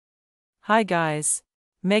Hi guys.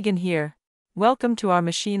 Megan here. Welcome to our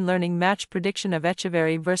machine learning match prediction of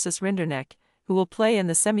Etcheverry vs Rinderknech, who will play in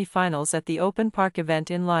the semi-finals at the Open Park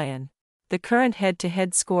event in Lyon. The current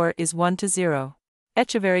head-to-head score is 1-0.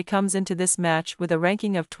 Etcheverry comes into this match with a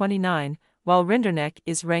ranking of 29, while Rinderknech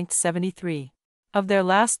is ranked 73. Of their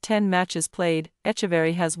last 10 matches played,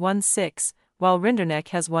 Etcheverry has won 6, while Rinderknech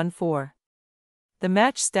has won 4. The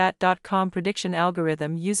MatchStat.com prediction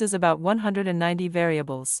algorithm uses about 190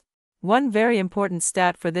 variables. One very important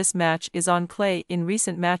stat for this match is on clay. In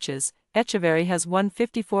recent matches, Etcheverry has won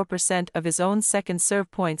 54% of his own second serve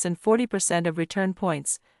points and 40% of return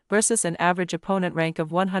points, versus an average opponent rank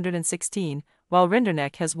of 116, while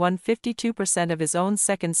Rinderknech has won 52% of his own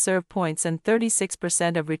second serve points and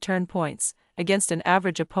 36% of return points, against an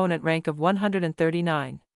average opponent rank of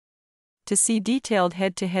 139. To see detailed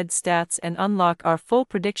head-to-head stats and unlock our full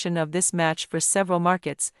prediction of this match for several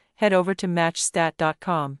markets, head over to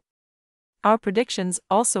MatchStat.com. Our predictions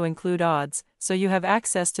also include odds, so you have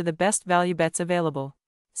access to the best value bets available.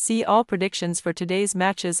 See all predictions for today's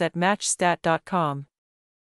matches at MatchStat.com.